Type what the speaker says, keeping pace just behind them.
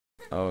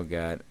Oh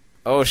god.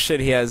 Oh shit,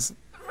 he has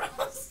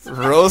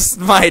roast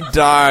my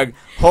dog.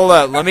 Hold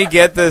up, let me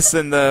get this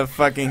in the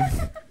fucking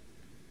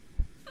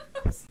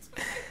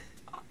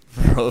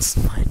roast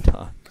my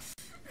dog.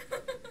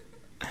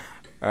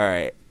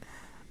 Alright.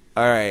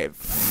 Alright.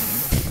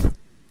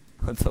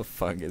 What the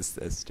fuck is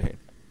this, dude?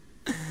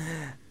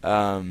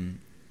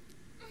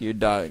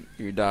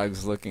 Your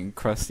dog's looking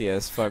crusty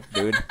as fuck,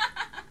 dude.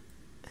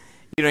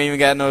 You don't even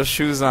got no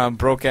shoes on,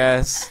 broke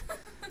ass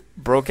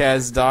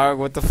dog.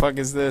 What the fuck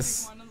is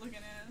this?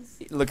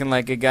 Looking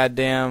like a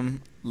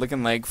goddamn,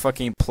 looking like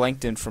fucking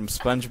Plankton from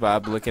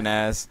SpongeBob looking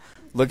ass.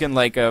 Looking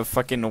like a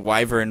fucking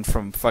wyvern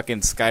from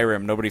fucking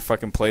Skyrim. Nobody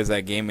fucking plays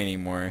that game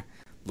anymore.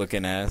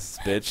 Looking ass,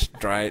 bitch.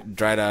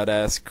 Dried out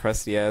ass,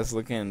 crusty ass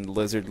looking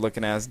lizard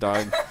looking ass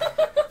dog.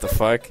 The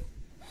fuck?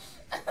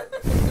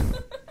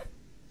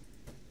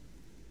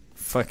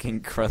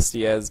 Fucking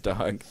crusty ass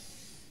dog.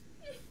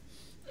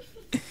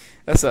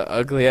 That's an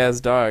ugly ass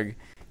dog.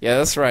 Yeah,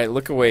 that's right.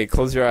 Look away.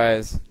 Close your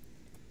eyes.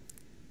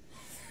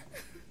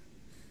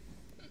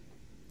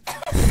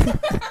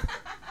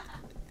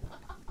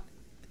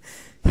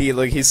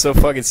 He's so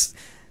fucking.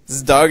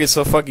 This dog is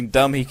so fucking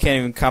dumb. He can't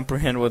even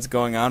comprehend what's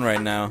going on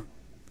right now.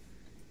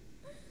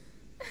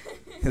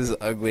 His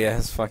ugly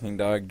ass fucking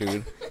dog,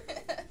 dude.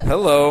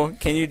 Hello.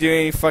 Can you do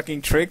any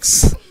fucking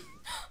tricks?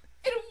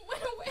 It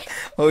went away.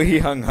 Oh, he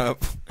hung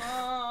up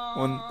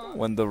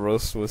when the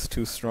roast was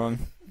too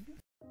strong.